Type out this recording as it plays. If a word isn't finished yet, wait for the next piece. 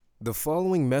The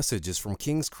following message is from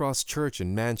King's Cross Church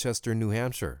in Manchester, New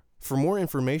Hampshire. For more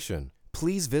information,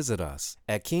 please visit us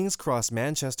at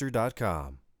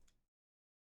kingscrossmanchester.com.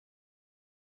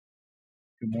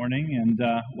 Good morning and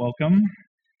welcome.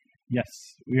 Yes,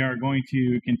 we are going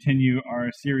to continue our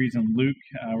series in Luke.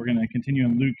 We're going to continue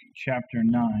in Luke chapter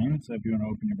 9, so if you want to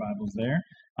open your Bibles there.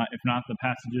 If not, the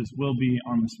passages will be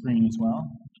on the screen as well.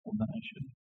 Hold on, I should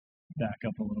back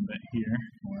up a little bit here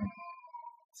for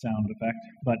sound effect.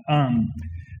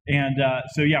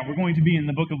 So we're going to be in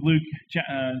the book of Luke,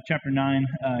 chapter 9,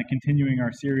 continuing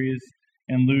our series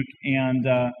in Luke. And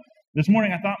this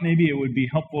morning I thought maybe it would be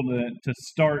helpful to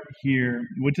start here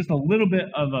with just a little bit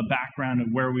of a background of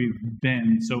where we've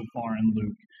been so far in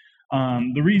Luke.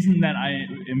 The reason that I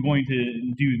am going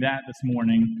to do that this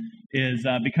morning is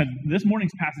because this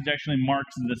morning's passage actually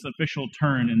marks this official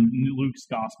turn in Luke's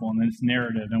gospel and this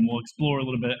narrative, and we'll explore a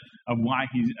little bit of why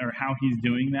how he's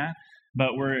doing that.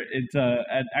 But it's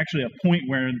at actually a point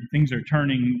where things are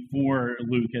turning for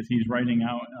Luke as he's writing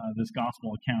out this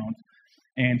gospel account,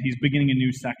 and he's beginning a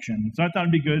new section. So I thought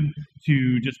it'd be good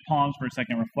to just pause for a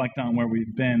second, reflect on where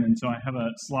we've been. And so I have a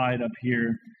slide up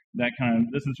here that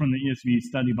this is from the ESV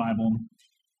Study Bible,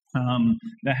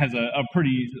 that has a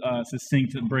pretty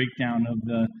succinct breakdown of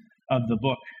the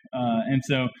book. And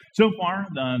so far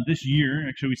this year,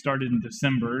 actually we started in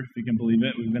December, if you can believe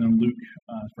it. We've been in Luke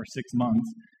for 6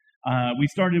 months. We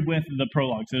started with the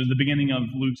prologue. So it was the beginning of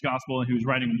Luke's gospel. He was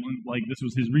writing, this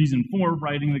was his reason for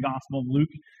writing the Gospel of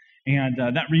Luke. And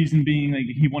that reason being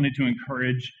he wanted to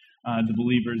encourage the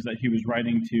believers that he was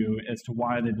writing to as to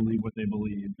why they believe what they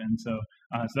believe. And so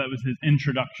that was his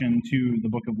introduction to the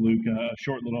book of Luke, a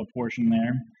short little portion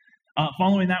there.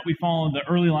 Following that, we followed the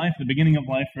early life, the beginning of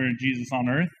life for Jesus on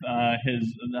earth,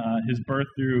 his birth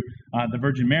through the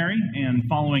Virgin Mary, and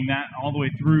following that all the way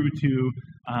through to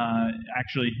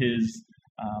actually his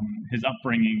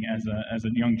upbringing as a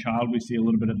young child. We see a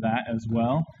little bit of that as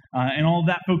well, and all of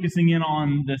that focusing in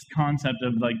on this concept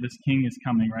of this king is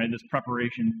coming, right? This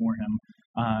preparation for him,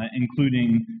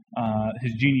 including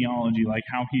his genealogy, like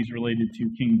how he's related to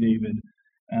King David.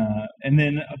 And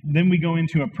then we go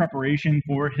into a preparation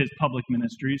for his public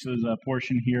ministry. So there's a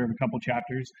portion here of a couple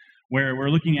chapters where we're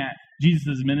looking at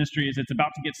Jesus' ministry as it's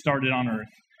about to get started on earth.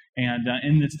 And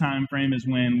in this time frame is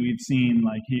when we've seen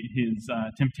his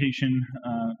temptation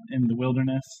in the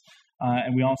wilderness,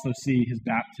 and we also see his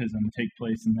baptism take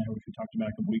place in there, which we talked about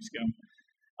a couple weeks ago.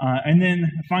 And then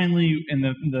finally, in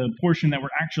the portion that we're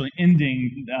actually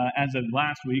ending as of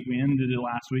last week, we ended it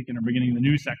last week and are beginning the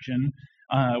new section,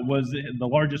 was the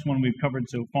largest one we've covered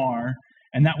so far,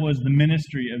 and that was the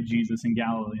ministry of Jesus in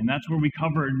Galilee. And that's where we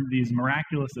covered these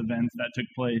miraculous events that took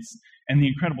place and the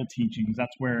incredible teachings.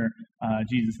 That's where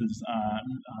Jesus'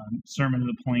 Sermon of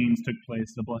the Plains took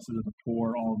place, the Blessed of the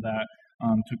Poor, all of that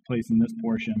took place in this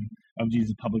portion of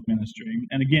Jesus' public ministry.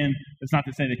 And again, it's not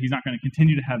to say that he's not going to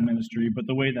continue to have ministry, but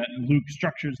the way that Luke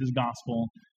structures his gospel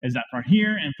is that for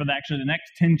here and for the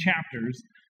next 10 chapters,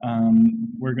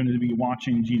 we're going to be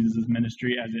watching Jesus'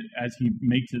 ministry as he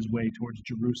makes his way towards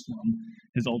Jerusalem,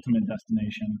 his ultimate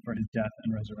destination for his death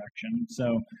and resurrection.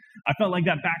 So I felt like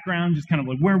that background, just kind of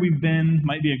where we've been,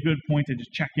 might be a good point to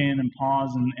just check in and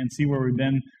pause and see where we've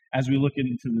been as we look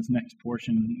into this next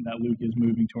portion that Luke is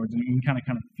moving towards, and we can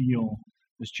kind of feel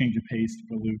this change of pace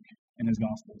for Luke in his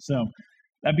gospel. So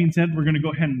that being said, we're going to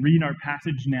go ahead and read our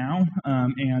passage now,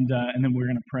 and then we're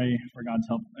going to pray for God's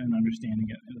help in understanding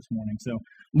it this morning. So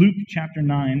Luke chapter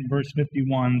 9, verse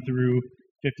 51 through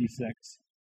 56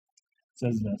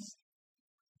 says this.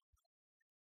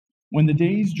 When the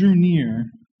days drew near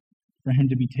for him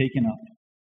to be taken up,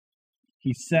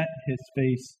 he set his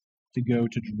face to go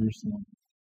to Jerusalem.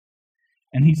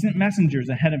 And he sent messengers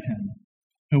ahead of him,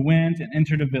 who went and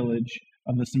entered a village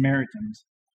of the Samaritans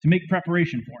to make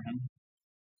preparation for him.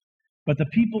 But the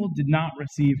people did not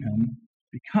receive him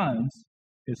because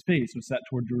his face was set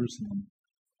toward Jerusalem.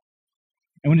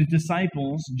 And when his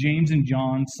disciples, James and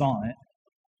John, saw it,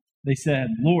 they said,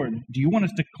 "Lord, do you want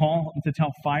us to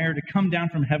tell fire to come down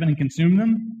from heaven and consume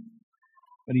them?"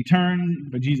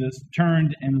 But Jesus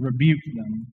turned and rebuked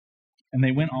them, and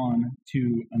they went on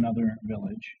to another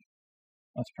village.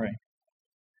 Let's pray.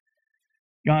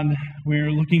 God,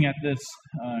 we're looking at this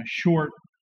short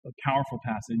but powerful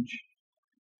passage.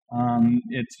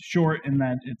 It's short in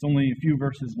that it's only a few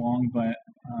verses long, but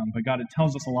God, it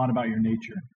tells us a lot about your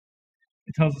nature.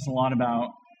 It tells us a lot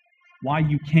about why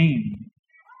you came,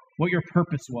 what your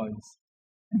purpose was,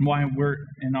 and why we're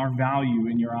in our value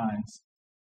in your eyes.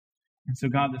 And so,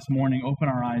 God, this morning, open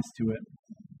our eyes to it.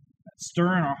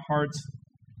 Stir in our hearts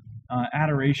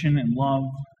adoration and love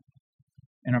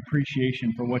and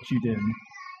appreciation for what you did.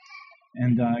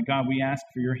 And God, we ask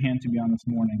for your hand to be on this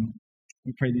morning.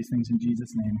 We pray these things in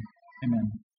Jesus' name.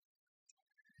 Amen.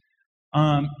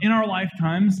 In our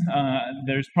lifetimes,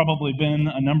 there's probably been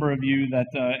a number of you that,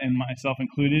 and myself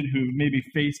included, who maybe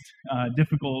faced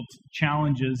difficult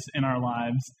challenges in our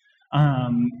lives,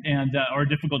 or a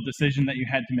difficult decision that you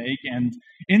had to make. And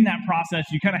in that process,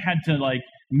 you kind of had to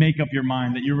make up your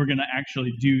mind that you were going to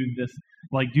actually do this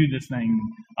thing.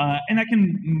 And that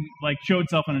can show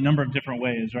itself in a number of different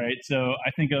ways, right? So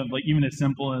I think of even as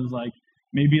simple as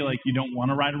maybe you don't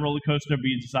want to ride a roller coaster, but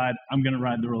you decide, I'm going to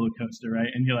ride the roller coaster, right?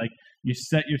 And you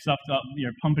set yourself up,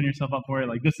 you're pumping yourself up for it,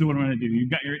 this is what I'm going to do. You've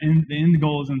got the end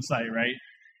goal is in sight, right?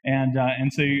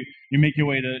 And so you make your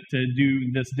way to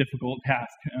do this difficult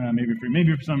task. Maybe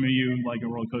for some of you, a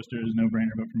roller coaster is no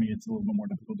brainer, but for me, it's a little bit more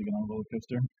difficult to get on a roller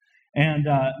coaster. And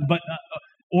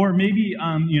or maybe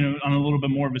on a little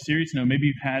bit more of a serious note, maybe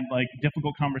you've had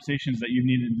difficult conversations that you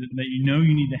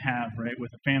need to have, right,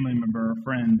 with a family member or a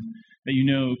friend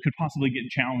that could possibly get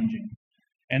challenging.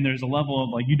 And there's a level of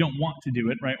you don't want to do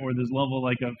it, right? Or there's a level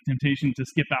of temptation to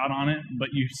skip out on it, but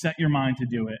you set your mind to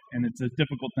do it, and it's a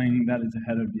difficult thing that is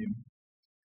ahead of you.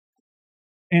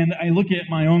 And I look at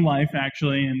my own life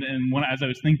actually, and as I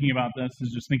was thinking about this,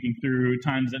 is just thinking through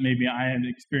times that maybe I had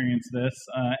experienced this,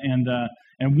 and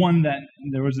one that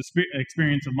there was an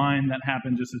experience of mine that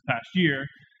happened just this past year.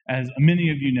 As many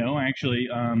of you know, I actually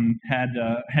had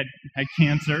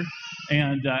cancer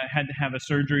and had to have a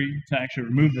surgery to actually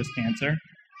remove this cancer.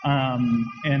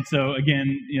 And so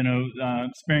again,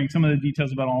 sparing some of the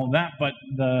details about all of that, but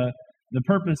the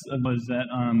purpose was that,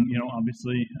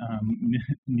 obviously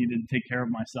needed to take care of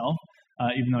myself,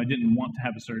 even though I didn't want to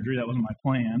have a surgery. That wasn't my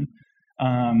plan.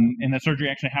 And that surgery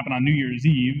actually happened on New Year's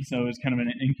Eve, so it was kind of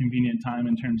an inconvenient time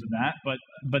in terms of that.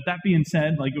 But that being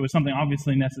said, it was something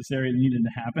obviously necessary that needed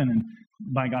to happen, and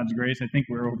by God's grace, I think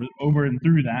we're over and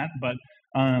through that. But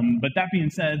that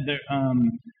being said,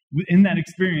 in that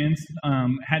experience,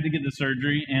 had to get the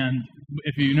surgery. And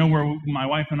if you know where my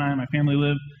wife and I and my family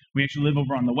live, we actually live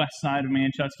over on the west side of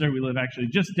Manchester. We live actually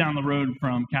just down the road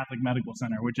from Catholic Medical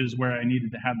Center, which is where I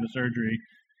needed to have the surgery.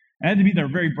 I had to be there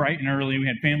very bright and early. We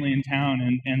had family in town,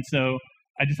 and so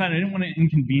I decided I didn't want to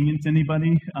inconvenience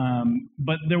anybody.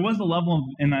 But there was a level of,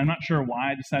 and I'm not sure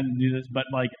why I decided to do this, but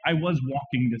I was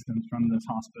walking distance from this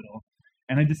hospital.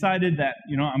 And I decided that,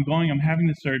 I'm having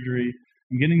the surgery,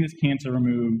 I'm getting this cancer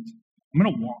removed, I'm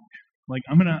going to walk.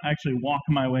 I'm going to actually walk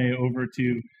my way over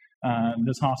to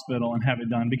this hospital and have it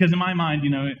done. Because in my mind,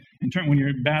 when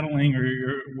you're battling or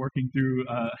you're working through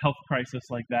a health crisis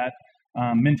like that,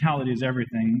 mentality is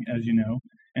everything, as you know.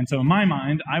 And so in my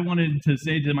mind, I wanted to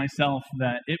say to myself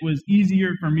that it was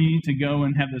easier for me to go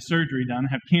and have the surgery done,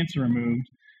 have cancer removed,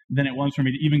 than it was for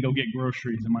me to even go get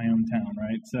groceries in my own town,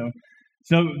 right?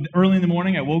 So early in the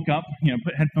morning, I woke up,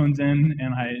 put headphones in,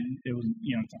 and it was,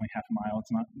 it's only half a mile.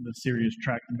 It's not the serious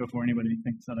trek before anybody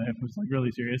thinks that I was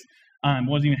really serious. It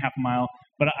wasn't even half a mile,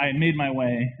 but I made my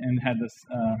way and had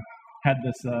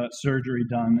this surgery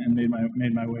done and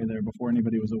made my way there before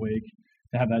anybody was awake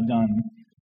to have that done.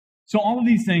 So all of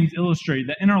these things illustrate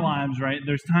that in our lives, right,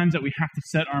 there's times that we have to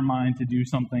set our mind to do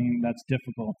something that's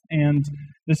difficult. And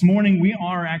this morning we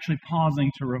are actually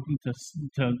pausing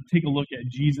to take a look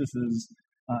at Jesus's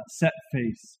set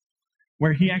face,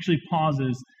 where he actually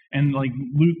pauses and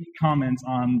Luke comments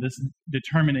on this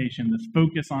determination, this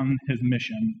focus on his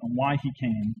mission, on why he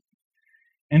came.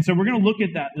 And so we're going to look at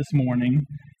that this morning.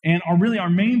 And our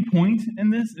main point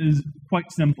in this is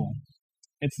quite simple.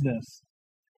 It's this,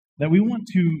 that we want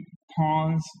to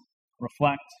pause,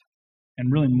 reflect,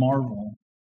 and really marvel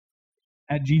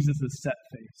at Jesus' set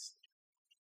face.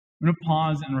 We're going to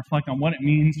pause and reflect on what it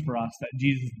means for us that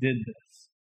Jesus did this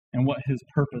and what his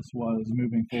purpose was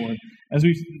moving forward. As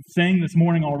we sang this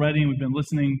morning already, and we've been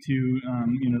listening to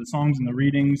the songs and the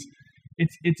readings,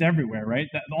 it's everywhere, right?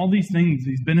 That all these things,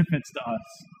 these benefits to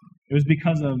us, it was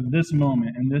because of this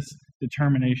moment and this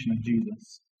determination of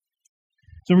Jesus.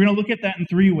 So we're going to look at that in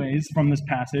three ways from this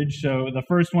passage. So the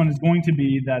first one is going to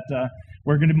be that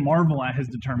we're going to marvel at his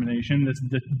determination, this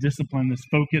discipline, this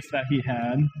focus that he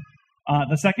had.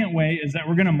 The second way is that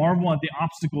we're going to marvel at the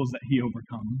obstacles that he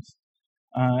overcomes.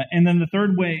 And then the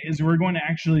third way is we're going to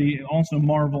actually also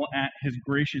marvel at his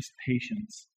gracious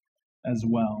patience as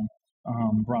well,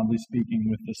 broadly speaking,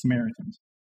 with the Samaritans.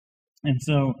 And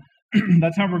so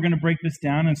that's how we're going to break this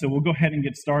down. And so we'll go ahead and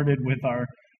get started with our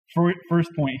first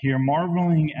point here,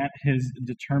 marveling at his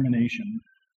determination.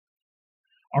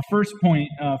 Our first point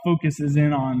focuses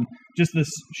in on just this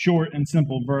short and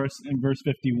simple verse in verse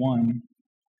 51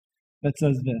 that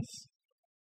says this: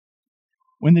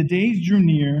 When the days drew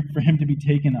near for him to be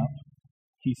taken up,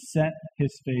 he set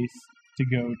his face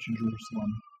to go to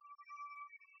Jerusalem.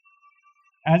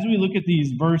 As we look at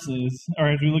these verses, or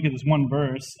as we look at this one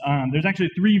verse, there's actually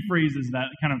three phrases that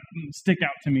kind of stick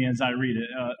out to me as I read it.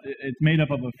 It's made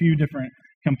up of a few different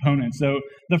components. So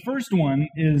the first one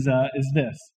is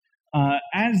this: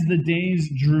 as the days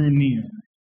drew near.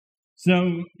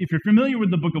 So if you're familiar with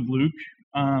the book of Luke,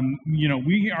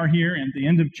 we are here at the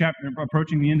end of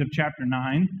approaching the end of chapter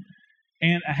 9,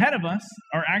 and ahead of us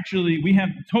we have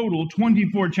total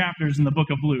 24 chapters in the book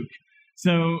of Luke.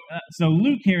 So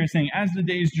Luke here is saying, as the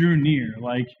days drew near,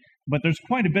 but there's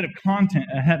quite a bit of content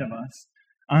ahead of us,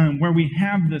 where we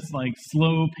have this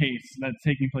slow pace that's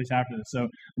taking place after this. So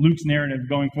Luke's narrative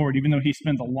going forward, even though he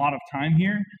spends a lot of time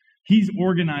here, he's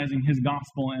organizing his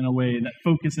gospel in a way that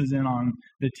focuses in on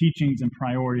the teachings and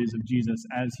priorities of Jesus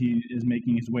as he is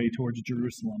making his way towards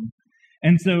Jerusalem.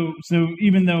 And so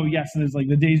even though, yes, there's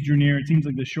the days drew near, it seems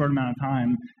like this short amount of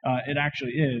time, it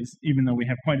actually is, even though we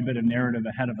have quite a bit of narrative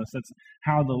ahead of us. That's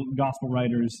how the gospel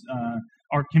writers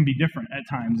can be different at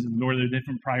times, where their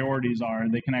different priorities are.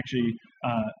 They can actually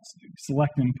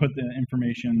select and put the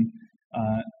information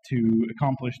to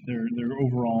accomplish their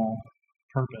overall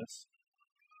purpose.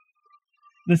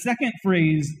 The second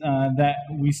phrase that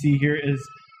we see here is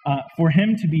for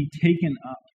him to be taken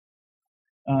up.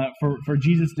 For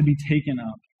Jesus to be taken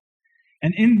up,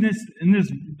 and in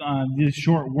these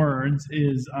short words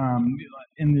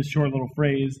in this short little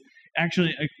phrase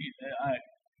actually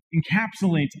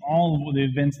encapsulates all of the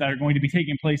events that are going to be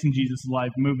taking place in Jesus'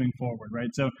 life moving forward, right?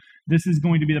 So this is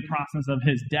going to be the process of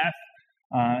his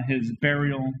death, his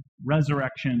burial,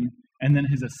 resurrection, and then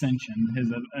his ascension,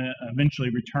 his eventually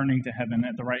returning to heaven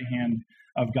at the right hand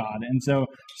of God. And so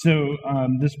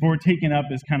this word taken up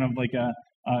is kind of like a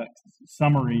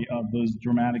summary of those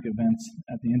dramatic events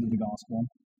at the end of the gospel.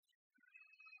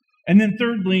 And then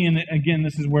thirdly, and again,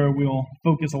 this is where we'll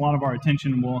focus a lot of our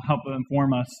attention and will help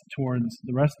inform us towards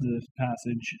the rest of this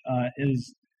passage,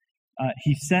 is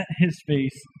he set his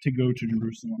face to go to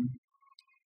Jerusalem.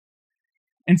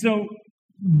 And so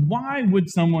why would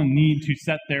someone need to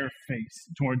set their face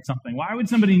towards something? Why would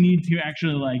somebody need to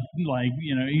actually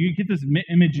you get this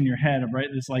image in your head of, right,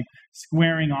 this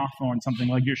squaring off on something,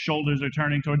 like your shoulders are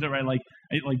turning towards it, right? Like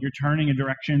you're turning a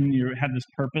direction, you have this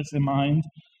purpose in mind.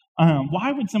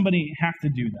 Why would somebody have to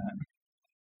do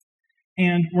that?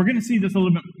 And we're going to see this a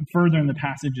little bit further in the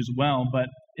passage as well, but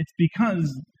it's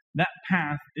because that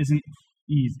path isn't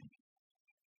easy.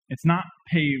 It's not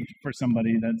paved for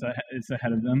somebody that's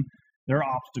ahead of them. There are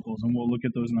obstacles, and we'll look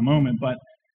at those in a moment, but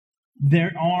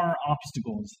there are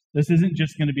obstacles. This isn't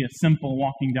just going to be a simple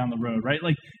walking down the road, right?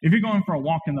 If you're going for a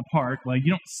walk in the park, you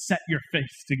don't set your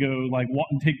face to go walk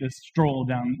and take this stroll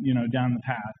down the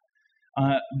path.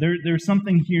 There's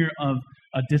something here of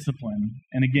a discipline,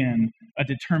 and again, a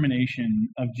determination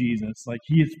of Jesus.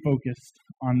 He is focused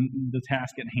on the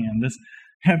task at hand, this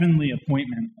heavenly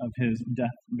appointment of his death,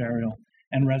 burial,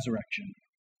 and resurrection.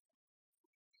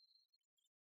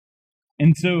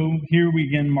 And so here we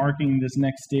begin marking this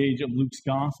next stage of Luke's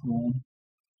gospel.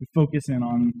 We focus in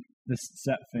on this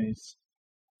set face.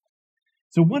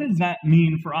 So what does that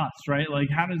mean for us, right?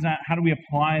 How do we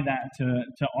apply that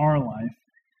to our life?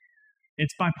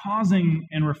 It's by pausing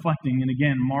and reflecting and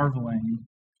again marveling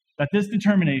that this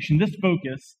determination, this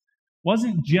focus,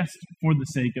 wasn't just for the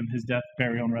sake of his death,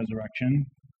 burial, and resurrection,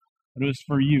 but it was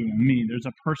for you and me. There's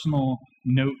a personal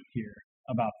note here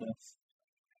about this.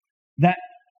 That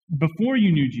before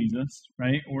you knew Jesus,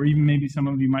 right, or even maybe some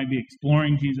of you might be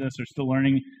exploring Jesus or still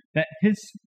learning, that his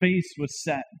face was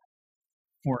set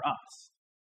for us,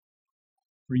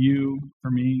 for you, for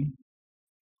me,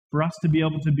 for us to be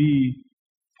able to be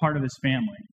part of his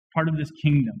family, part of this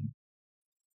kingdom.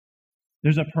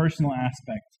 There's a personal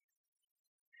aspect.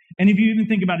 And if you even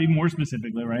think about it even more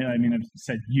specifically, right, I mean, I've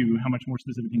said you, how much more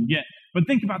specific can you get? But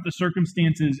think about the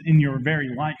circumstances in your very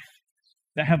life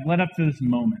that have led up to this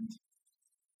moment,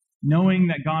 knowing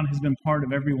that God has been part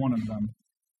of every one of them.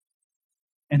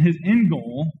 And his end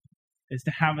goal is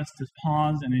to have us to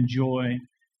pause and enjoy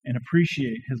and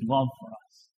appreciate his love for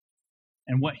us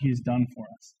and what he has done for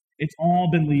us. It's all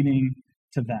been leading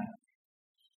to that.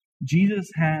 Jesus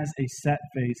has a set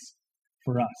face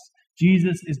for us.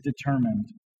 Jesus is determined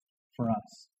for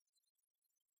us.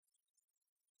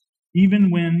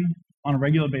 Even when, on a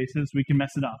regular basis, we can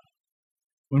mess it up.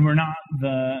 When we're not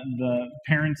the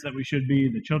parents that we should be,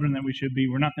 the children that we should be,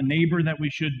 we're not the neighbor that we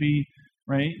should be,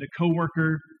 right? The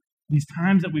coworker, these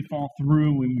times that we fall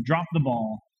through, when we drop the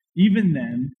ball, even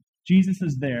then, Jesus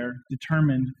is there,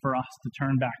 determined for us to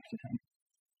turn back to him.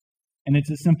 And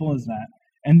it's as simple as that.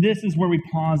 And this is where we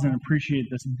pause and appreciate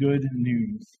this good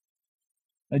news,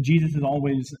 that Jesus is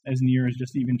always as near as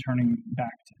just even turning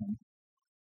back to him.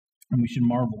 and we should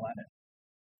marvel at it.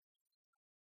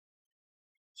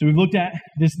 So we've looked at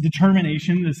this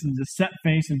determination, this set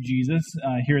face of Jesus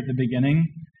here at the beginning.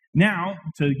 Now,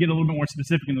 to get a little bit more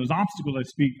specific in those obstacles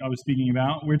I was speaking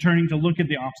about, we're turning to look at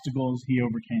the obstacles he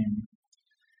overcame.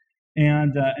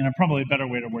 And probably a better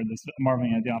way to word this,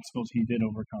 marveling at the obstacles he did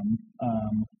overcome.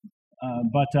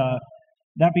 But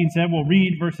that being said, we'll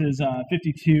read verses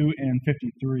 52 and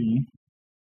 53.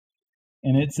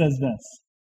 And it says this.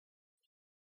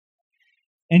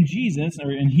 And Jesus,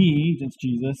 that's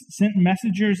Jesus, sent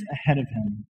messengers ahead of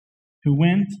him, who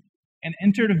went and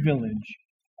entered a village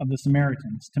of the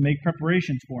Samaritans to make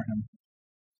preparations for him.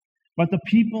 But the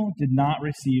people did not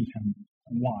receive him.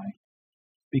 Why?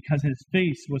 Because his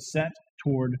face was set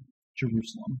toward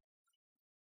Jerusalem.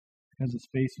 Because his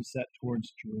face was set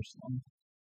towards Jerusalem.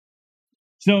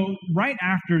 So right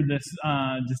after this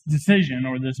decision,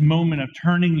 or this moment of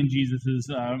turning in Jesus'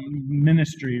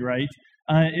 ministry, right,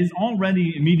 is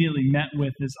already immediately met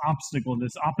with this obstacle,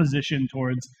 this opposition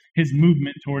towards his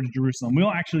movement towards Jerusalem.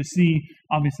 We'll actually see,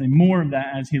 obviously, more of that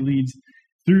as he leads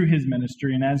through his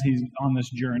ministry and as he's on this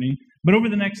journey. But over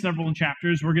the next several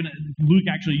chapters, Luke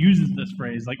actually uses this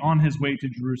phrase, like on his way to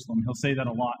Jerusalem. He'll say that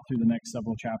a lot through the next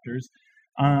several chapters.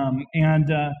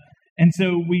 And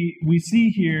so we see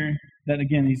here that,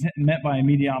 again, he's met by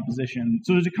immediate opposition.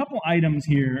 So there's a couple items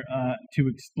here to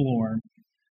explore.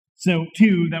 So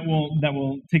two that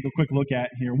we'll take a quick look at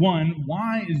here. One,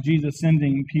 why is Jesus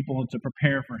sending people to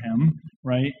prepare for him,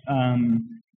 right?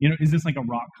 Is this like a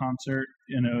rock concert?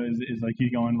 Is like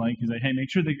he's like, hey,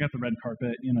 make sure they got the red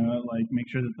carpet, like make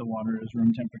sure that the water is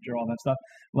room temperature, all that stuff.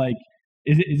 Like,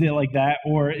 is it like that,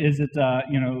 or is it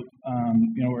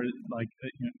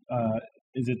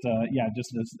just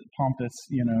this pompous,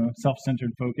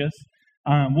 self-centered focus?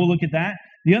 We'll look at that.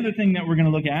 The other thing that we're going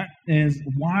to look at is,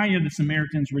 why are the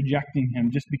Samaritans rejecting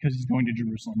him just because he's going to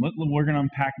Jerusalem? We're going to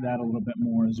unpack that a little bit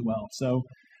more as well. So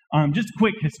just a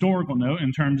quick historical note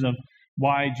in terms of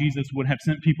why Jesus would have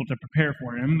sent people to prepare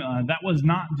for him. That was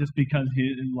not just because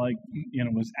he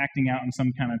was acting out in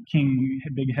some kind of king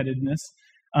big-headedness.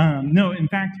 No, in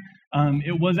fact,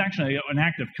 it was actually an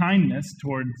act of kindness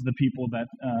towards the people of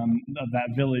that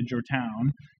village or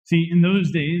town. See, in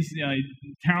those days,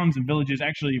 towns and villages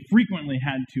actually frequently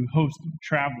had to host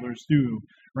travelers through,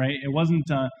 right? It wasn't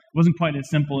quite as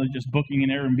simple as just booking an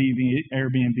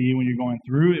Airbnb when you're going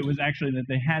through. It was actually that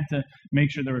they had to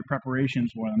make sure there were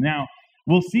preparations for them. Now,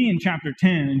 we'll see in chapter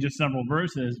 10, in just several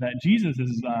verses, that Jesus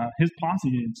his posse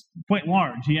is quite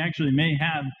large. He actually may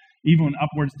have even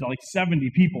upwards to like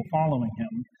 70 people following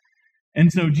him. And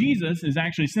so Jesus is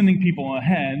actually sending people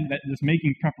ahead, that just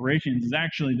making preparations is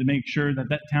actually to make sure that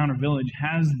town or village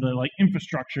has the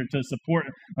infrastructure to support,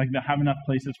 to have enough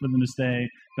places for them to stay,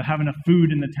 to have enough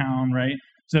food in the town, right?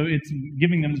 So it's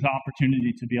giving them the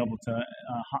opportunity to be able to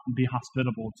be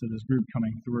hospitable to this group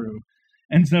coming through.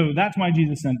 And so that's why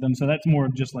Jesus sent them. So that's more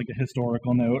of just like a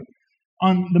historical note.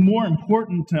 On the more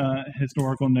important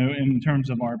historical note in terms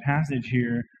of our passage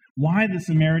here, why the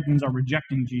Samaritans are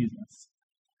rejecting Jesus.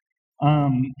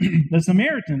 The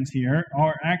Samaritans here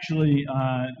are actually,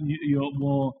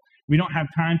 we don't have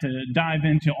time to dive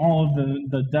into all of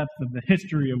the depth of the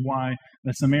history of why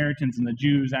the Samaritans and the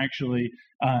Jews actually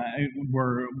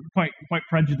were quite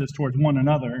prejudiced towards one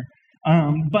another.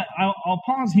 But I'll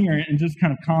pause here and just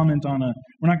kind of comment on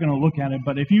we're not going to look at it,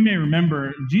 but if you may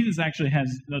remember, Jesus actually has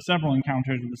several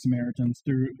encounters with the Samaritans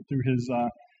through his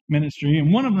ministry,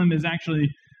 and one of them is actually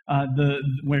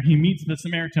where he meets the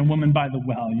Samaritan woman by the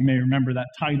well. You may remember that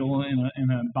title in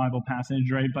a Bible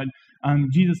passage, right? But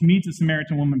Jesus meets a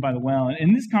Samaritan woman by the well. And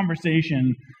in this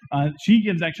conversation, she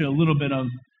gives actually a little bit of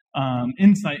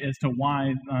insight as to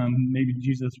why maybe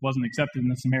Jesus wasn't accepted in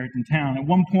the Samaritan town. At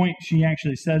one point, she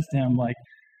actually says to him,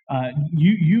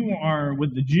 you are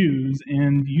with the Jews,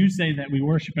 and you say that we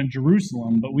worship in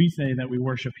Jerusalem, but we say that we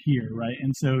worship here, right?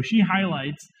 And so she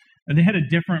highlights that they had a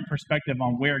different perspective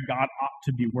on where God ought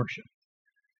to be worshipped.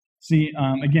 See,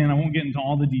 again, I won't get into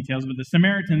all the details, but the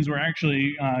Samaritans were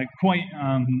actually quite,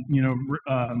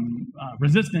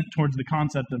 resistant towards the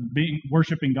concept of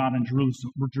worshiping God in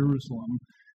Jerusalem.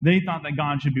 They thought that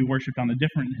God should be worshipped on a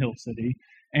different hill city,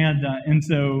 and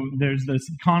so there's this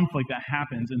conflict that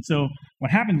happens. And so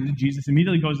what happens is Jesus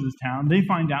immediately goes to this town. They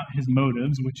find out his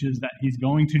motives, which is that he's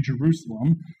going to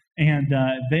Jerusalem, and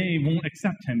they won't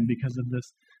accept him because of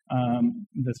this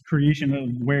creation of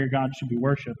where God should be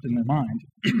worshipped in their mind.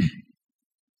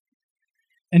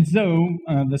 And so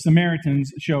the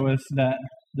Samaritans show us that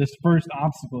this first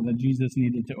obstacle that Jesus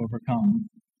needed to overcome.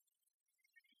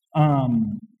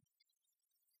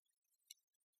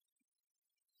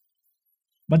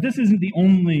 But this isn't the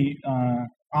only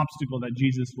obstacle that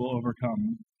Jesus will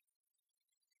overcome.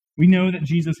 We know that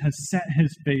Jesus has set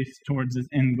his face towards his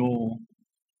end goal,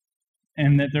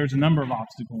 and that there's a number of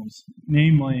obstacles.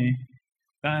 Namely,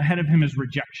 ahead of him is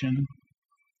rejection.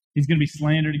 He's going to be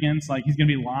slandered against, like he's going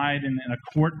to be lied in a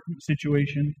court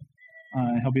situation.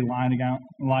 He'll be lied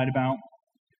about.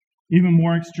 Even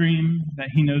more extreme, that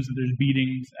he knows that there's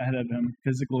beatings ahead of him,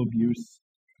 physical abuse,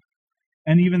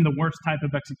 and even the worst type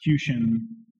of execution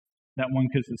that one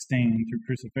could sustain through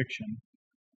crucifixion.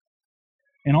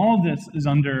 And all of this is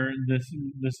under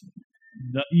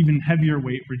the even heavier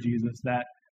weight for Jesus, that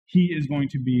he is going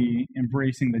to be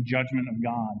embracing the judgment of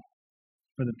God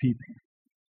for the people.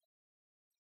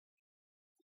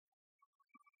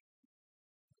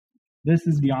 This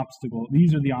is the obstacle.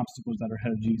 These are the obstacles that are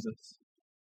ahead of Jesus.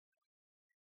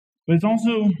 But it's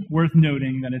also worth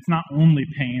noting that it's not only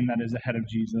pain that is ahead of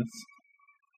Jesus.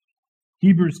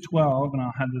 Hebrews 12, and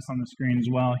I'll have this on the screen as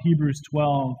well, Hebrews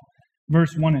 12,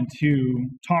 verse 1 and 2,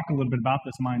 talk a little bit about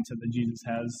this mindset that Jesus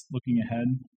has looking ahead.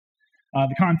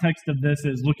 The context of this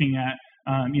is looking at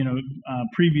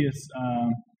previous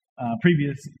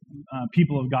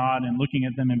people of God and looking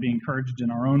at them and being encouraged in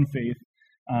our own faith.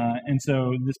 And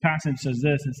so this passage says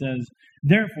this, it says,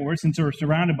 "Therefore, since we're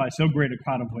surrounded by so great a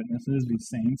cloud of witnesses, these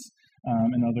saints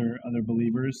and other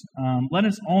believers, let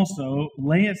us also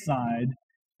lay aside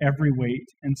every weight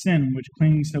and sin which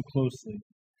clings so closely,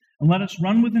 and let us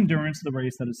run with endurance the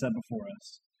race that is set before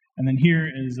us." And then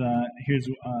here's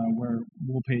where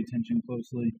we'll pay attention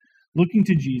closely. "Looking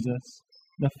to Jesus,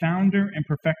 the founder and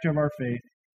perfecter of our faith,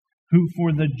 who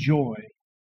for the joy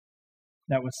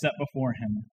that was set before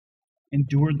him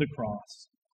endured the cross,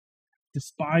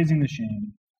 despising the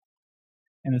shame,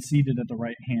 and is seated at the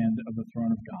right hand of the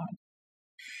throne of God."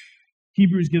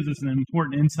 Hebrews gives us an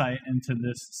important insight into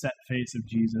this set face of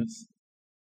Jesus,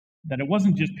 that it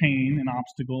wasn't just pain and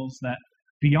obstacles, that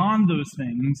beyond those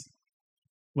things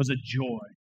was a joy,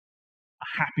 a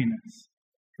happiness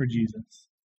for Jesus.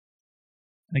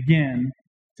 And again,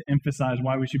 to emphasize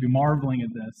why we should be marveling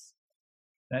at this,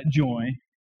 that joy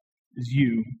is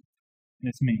you and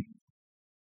it's me.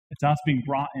 It's us being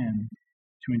brought in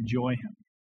to enjoy him,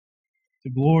 to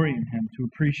glory in him, to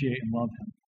appreciate and love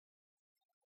him.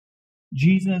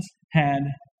 Jesus had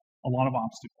a lot of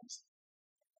obstacles,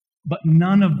 but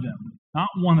none of them, not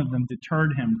one of them,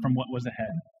 deterred him from what was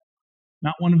ahead.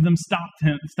 Not one of them stopped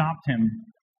him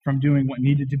from doing what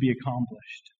needed to be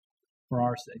accomplished for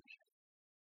our sake.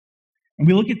 And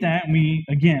we look at that and we,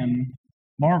 again,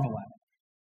 marvel at it.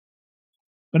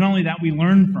 But not only that, we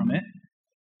learn from it.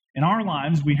 In our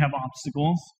lives, we have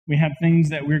obstacles. We have things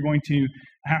that we're going to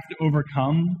have to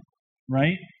overcome,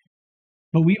 right?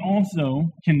 But we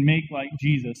also can make like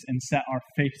Jesus and set our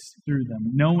face through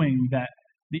them, knowing that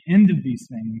the end of these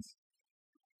things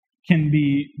can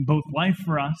be both life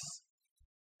for us,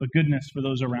 but goodness for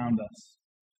those around us.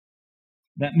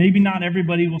 That maybe not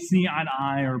everybody will see eye to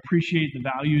eye or appreciate the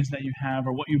values that you have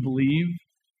or what you believe,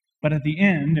 but at the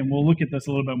end, and we'll look at this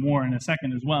a little bit more in a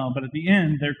second as well, but at the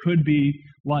end, there could be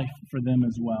life for them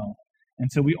as well. And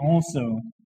so we also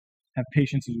have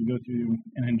patience as we go through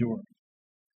and endure.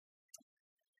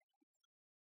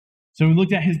 So we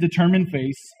looked at his determined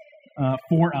face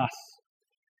for us.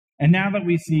 And now that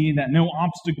we see that no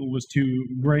obstacle was too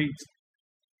great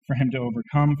for him to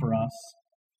overcome for us,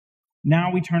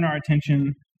 now we turn our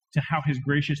attention to how his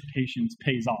gracious patience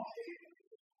pays off.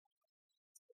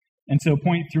 And so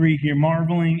point 3 here,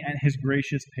 marveling at his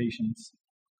gracious patience.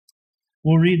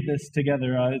 We'll read this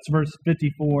together. It's verse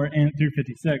 54 and through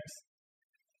 56.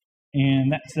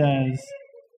 And that says,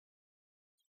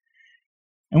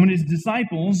 "And when his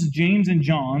disciples, James and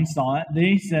John, saw it,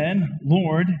 they said,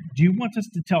 'Lord, do you want us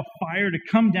to tell fire to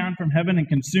come down from heaven and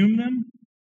consume them?'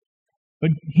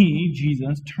 But he,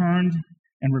 Jesus, turned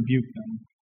and rebuked them."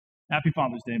 Happy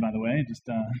Father's Day, by the way. Just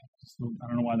I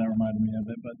don't know why that reminded me of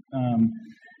it,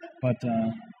 but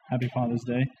happy Father's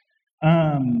Day.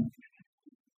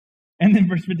 And then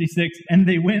verse 56, "And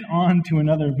they went on to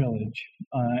another village,"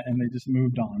 and they just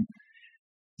moved on.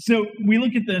 So we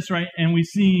look at this, right, and we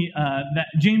see that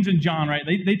James and John, right,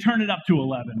 they turn it up to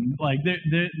 11. Like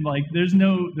there's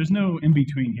no in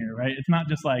between here, right? It's not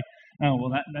just like, oh well,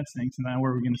 that stinks, and now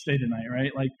where are we going to stay tonight,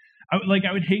 right?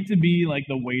 I would hate to be like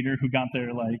the waiter who got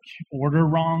their like order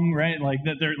wrong, right? Like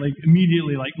that they're like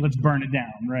immediately like, let's burn it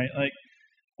down, right?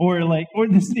 Or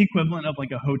this is the equivalent of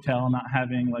like a hotel not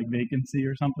having like vacancy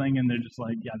or something, and they're just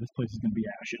like, yeah, this place is going to be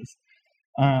ashes.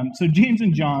 So James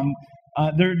and John,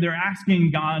 they're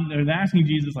asking God, they're asking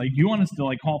Jesus, like, do you want us to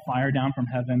like call fire down from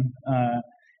heaven?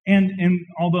 And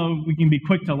although we can be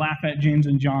quick to laugh at James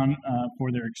and John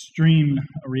for their extreme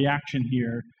reaction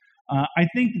here, I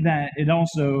think that it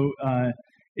also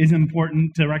is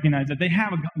important to recognize that they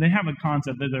have a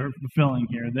concept that they're fulfilling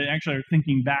here. They actually are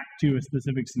thinking back to a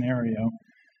specific scenario.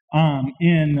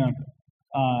 In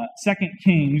 2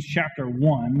 Kings chapter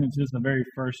 1, it's just the very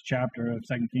first chapter of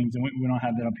 2 Kings, and we don't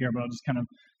have that up here, but I'll just kind of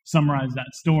summarize that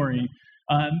story.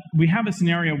 We have a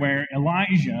scenario where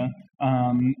Elijah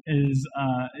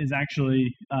is actually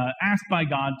asked by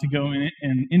God to go in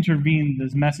and intervene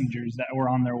these messengers that were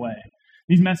on their way.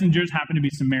 These messengers happen to be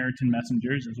Samaritan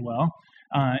messengers as well,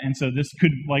 and so this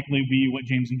could likely be what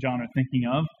James and John are thinking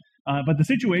of. But the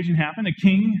situation happened. A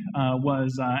king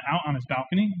was out on his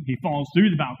balcony. He falls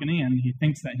through the balcony, and he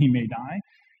thinks that he may die.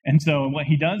 And so what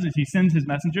he does is he sends his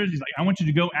messengers. He's like, I want you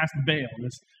to go ask Baal,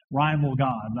 this rival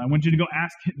god. I want you to go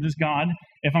ask this god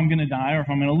if I'm going to die or if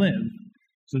I'm going to live.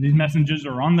 So these messengers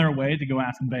are on their way to go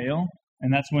ask Baal.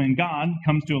 And that's when God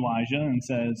comes to Elijah and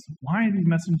says, why are these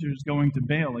messengers going to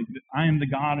Baal? Like, I am the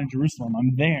God in Jerusalem.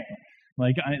 I'm there.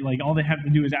 Like all they have to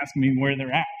do is ask me where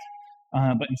they're at.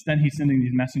 But instead, he's sending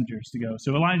these messengers to go.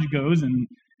 So Elijah goes and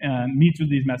meets with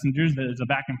these messengers. There's a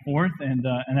back and forth. And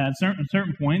at a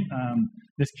certain point,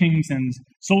 this king sends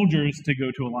soldiers to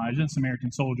go to Elijah,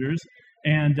 Samaritan soldiers.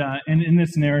 And in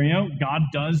this scenario, God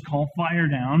does call fire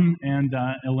down and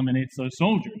eliminates those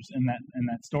soldiers in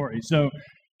that story. So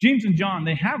James and John,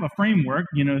 they have a framework.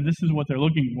 This is what they're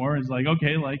looking for. Is like,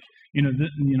 okay,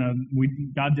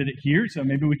 God did it here, so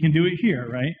maybe we can do it here,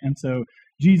 right? And so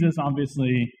Jesus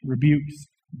obviously rebukes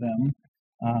them,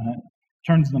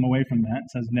 turns them away from that,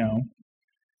 says no.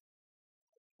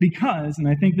 Because, and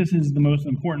I think this is the most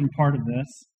important part of this,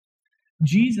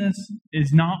 Jesus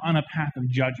is not on a path of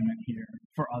judgment here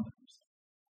for others.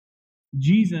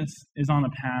 Jesus is on a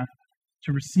path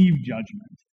to receive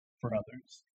judgment for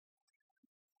others.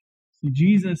 See,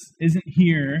 Jesus isn't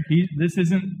here. This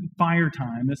isn't fire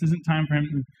time. This isn't time for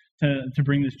him to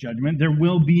bring this judgment. There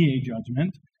will be a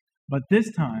judgment, but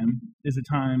this time is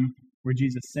a time where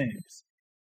Jesus saves.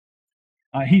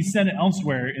 He said it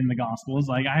elsewhere in the Gospels,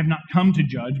 like, I have not come to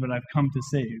judge, but I've come to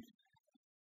save.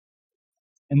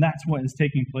 And that's what is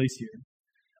taking place here.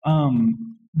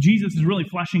 Jesus is really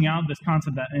fleshing out this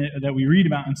concept that we read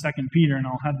about in 2 Peter, and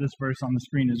I'll have this verse on the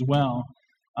screen as well.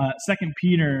 2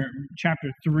 Peter chapter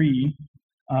 3,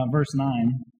 verse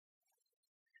 9.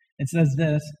 It says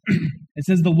this. It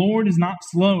says, the Lord is not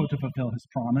slow to fulfill his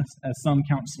promise, as some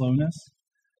count slowness,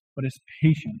 but is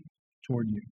patient toward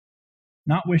you,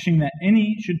 not wishing that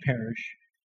any should perish,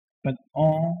 but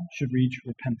all should reach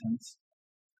repentance.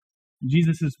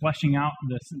 Jesus is fleshing out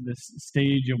this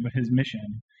stage of his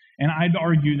mission. And I'd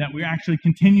argue that we actually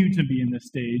continue to be in this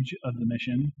stage of the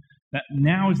mission, that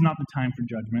now is not the time for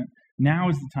judgment. Now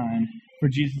is the time for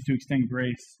Jesus to extend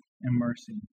grace and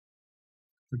mercy,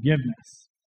 forgiveness,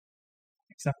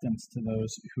 acceptance to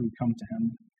those who come to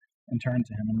him and turn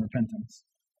to him in repentance.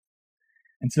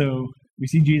 And so we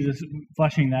see Jesus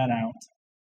fleshing that out.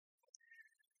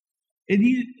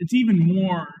 It's even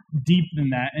more deep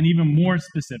than that and even more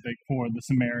specific for the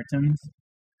Samaritans.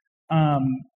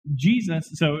 Jesus,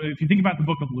 so if you think about the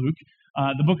book of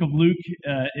Luke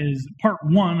is part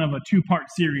one of a two-part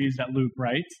series that Luke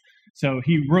writes. So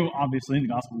he wrote, obviously, the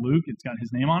Gospel of Luke. It's got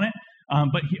his name on it.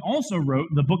 But he also wrote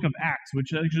the book of Acts,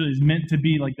 which actually is meant to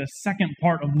be like the second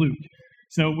part of Luke.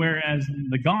 So whereas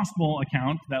the gospel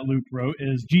account that Luke wrote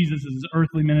is Jesus'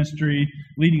 earthly ministry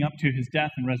leading up to his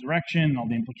death and resurrection and all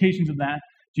the implications of that,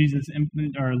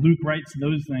 Luke writes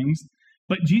those things.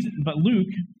 But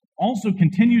Luke also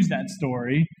continues that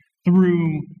story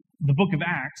through the book of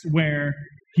Acts, where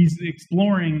he's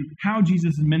exploring how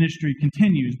Jesus' ministry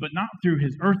continues, but not through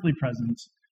his earthly presence,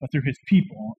 but through his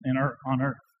people on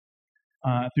earth,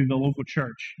 through the local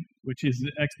church, which is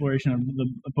the exploration of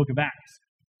the book of Acts.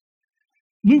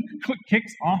 Luke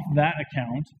kicks off that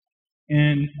account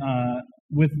and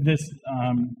with this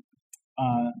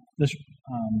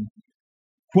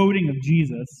quoting of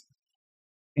Jesus.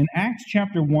 In Acts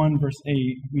chapter 1, verse 8,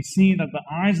 we see that the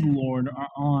eyes of the Lord are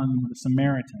on the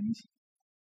Samaritans.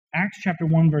 Acts chapter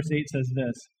 1, verse 8 says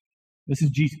this. This is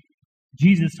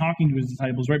Jesus talking to his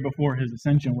disciples right before his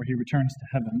ascension, where he returns to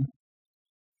heaven.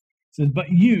 It says, but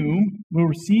you will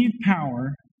receive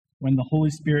power when the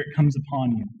Holy Spirit comes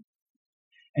upon you.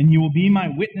 And you will be my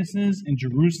witnesses in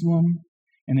Jerusalem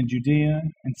and in Judea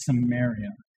and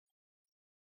Samaria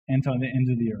and to the ends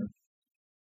of the earth.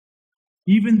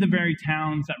 Even the very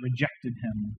towns that rejected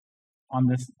him on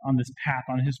this path,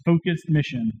 on his focused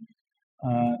mission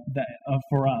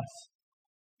for us.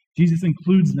 Jesus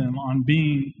includes them on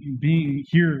being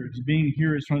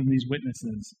hearers from these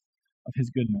witnesses of his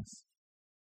goodness.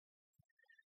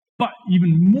 But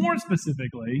even more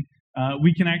specifically,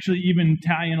 We can actually even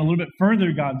tie in a little bit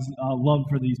further God's love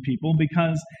for these people,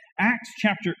 because Acts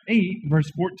chapter 8, verse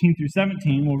 14 through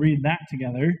 17, we'll read that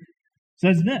together,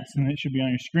 says this, and it should be on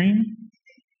your screen.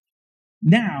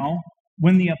 Now,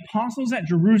 when the apostles at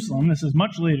Jerusalem, this is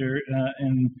much later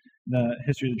in the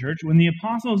history of the church, when the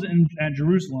apostles at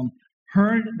Jerusalem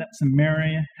heard that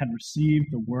Samaria had received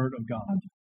the word of God,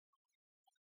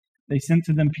 they sent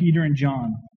to them Peter and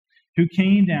John, who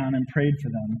came down and prayed for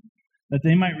them, that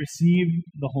they might receive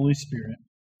the Holy Spirit.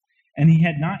 And he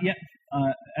had not yet,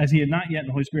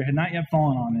 the Holy Spirit had not yet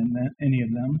fallen on any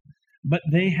of them, but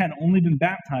they had only been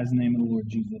baptized in the name of the Lord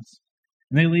Jesus.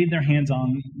 And they laid their hands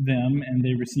on them, and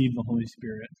they received the Holy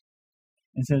Spirit.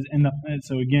 It says,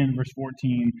 so again, verse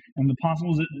 14, and the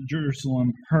apostles at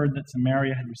Jerusalem heard that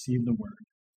Samaria had received the word.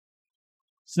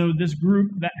 So this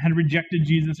group that had rejected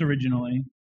Jesus originally,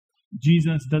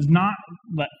 Jesus does not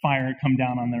let fire come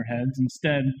down on their heads.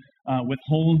 Instead,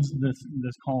 withholds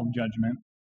this call of judgment.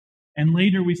 And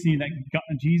later we see that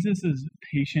Jesus'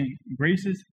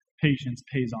 grace's patience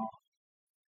pays off.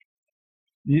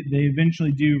 They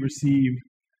eventually do receive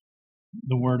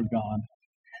the word of God.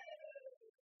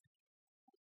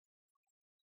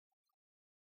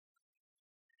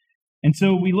 And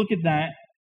so we look at that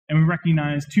and we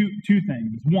recognize two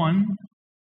things. One,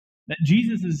 that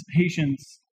Jesus'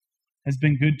 patience has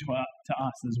been good to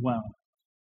us as well.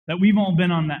 That we've all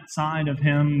been on that side of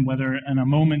him, whether in a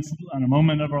moment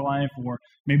of our life, or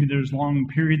maybe there's long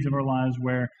periods of our lives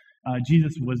where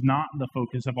Jesus was not the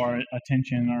focus of our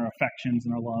attention, our affections,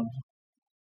 and our love.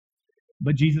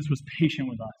 But Jesus was patient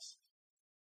with us.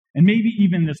 And maybe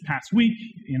even this past week,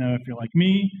 if you're like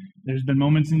me, there's been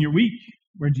moments in your week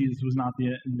where Jesus was not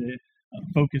the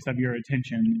focus of your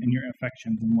attention and your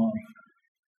affections and love.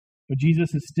 But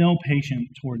Jesus is still patient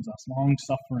towards us,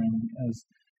 long-suffering, as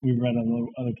we've read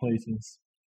other places.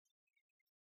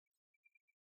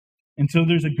 And so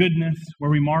there's a goodness where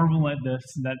we marvel at this,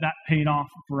 that paid off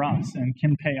for us and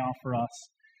can pay off for us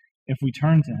if we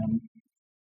turn to him.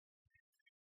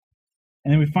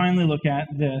 And then we finally look at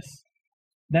this,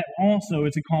 that also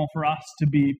is a call for us to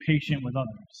be patient with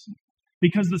others.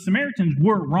 Because the Samaritans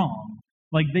were wrong.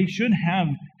 Like, they should have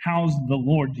housed the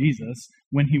Lord Jesus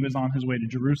when he was on his way to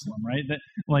Jerusalem, right?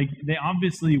 They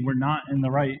obviously were not in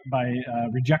the right by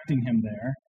rejecting him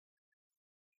there.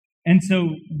 And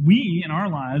so we, in our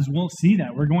lives, will see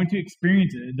that. We're going to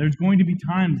experience it. There's going to be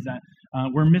times that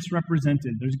we're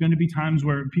misrepresented. There's going to be times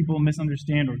where people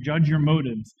misunderstand or judge your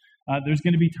motives. There's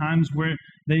going to be times where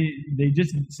they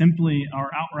just simply are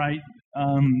outright,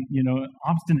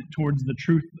 obstinate towards the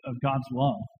truth of God's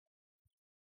love.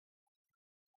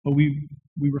 But we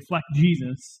reflect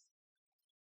Jesus,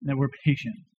 that we're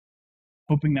patient,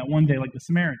 hoping that one day, like the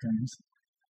Samaritans,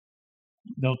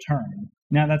 they'll turn.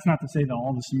 Now, that's not to say that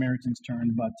all the Samaritans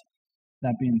turned, but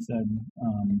that being said,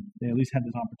 they at least had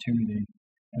this opportunity,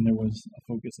 and there was a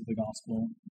focus of the gospel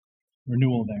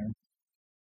renewal there.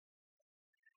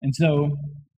 And so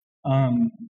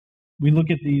we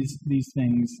look at these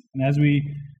things, and as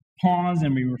we pause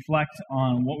and we reflect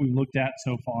on what we've looked at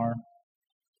so far,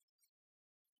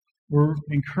 we're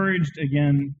encouraged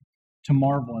again to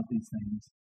marvel at these things.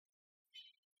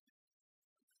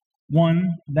 One,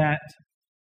 that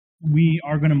we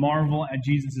are going to marvel at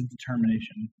Jesus'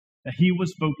 determination, that he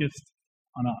was focused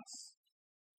on us.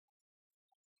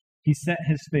 He set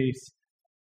his face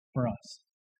for us.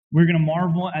 We're going to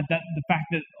marvel at the fact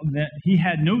that he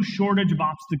had no shortage of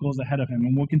obstacles ahead of him,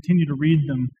 and we'll continue to read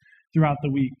them throughout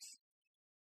the weeks.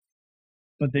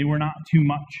 But they were not too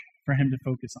much for him to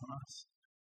focus on us,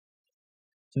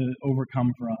 to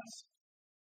overcome for us.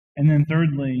 And then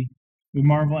thirdly, we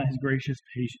marvel at his gracious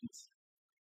patience,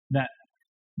 that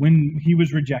when he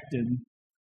was rejected,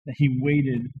 that he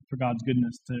waited for God's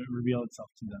goodness to reveal itself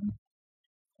to them.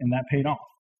 And that paid off.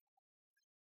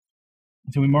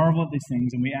 And so we marvel at these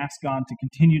things, and we ask God to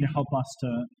continue to help us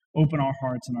to open our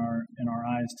hearts and our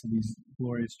eyes to these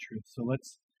glorious truths. So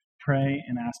let's pray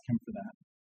and ask him for that.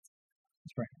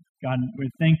 Let's pray. God, we're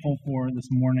thankful for this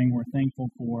morning. We're thankful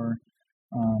for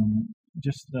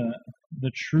just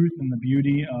the truth and the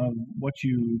beauty of what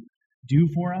you do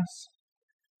for us.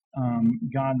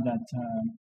 God,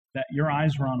 that your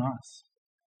eyes were on us.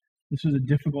 This was a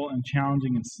difficult and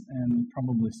challenging and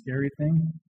probably scary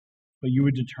thing, but you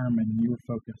were determined and you were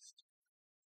focused.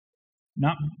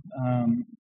 Not, and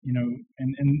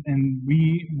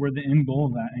we were the end goal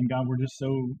of that. And God, we're just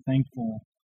so thankful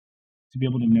to be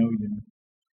able to know you.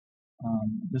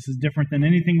 This is different than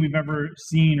anything we've ever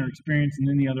seen or experienced in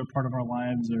any other part of our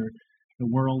lives or the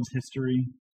world's history.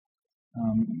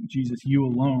 Jesus, you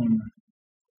alone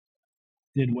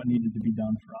did what needed to be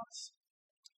done for us.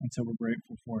 And so we're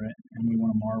grateful for it, and we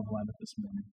want to marvel at it this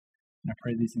morning. And I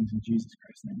pray these things in Jesus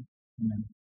Christ's name. Amen.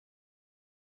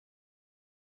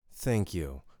 Thank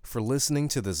you for listening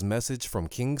to this message from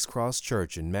King's Cross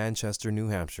Church in Manchester, New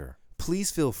Hampshire.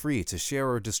 Please feel free to share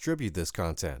or distribute this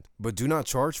content, but do not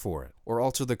charge for it or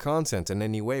alter the content in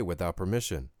any way without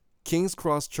permission. King's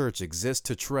Cross Church exists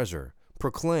to treasure,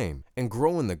 proclaim, and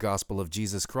grow in the gospel of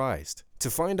Jesus Christ.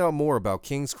 To find out more about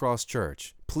King's Cross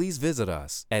Church, please visit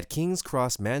us at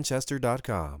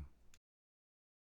kingscrossmanchester.com.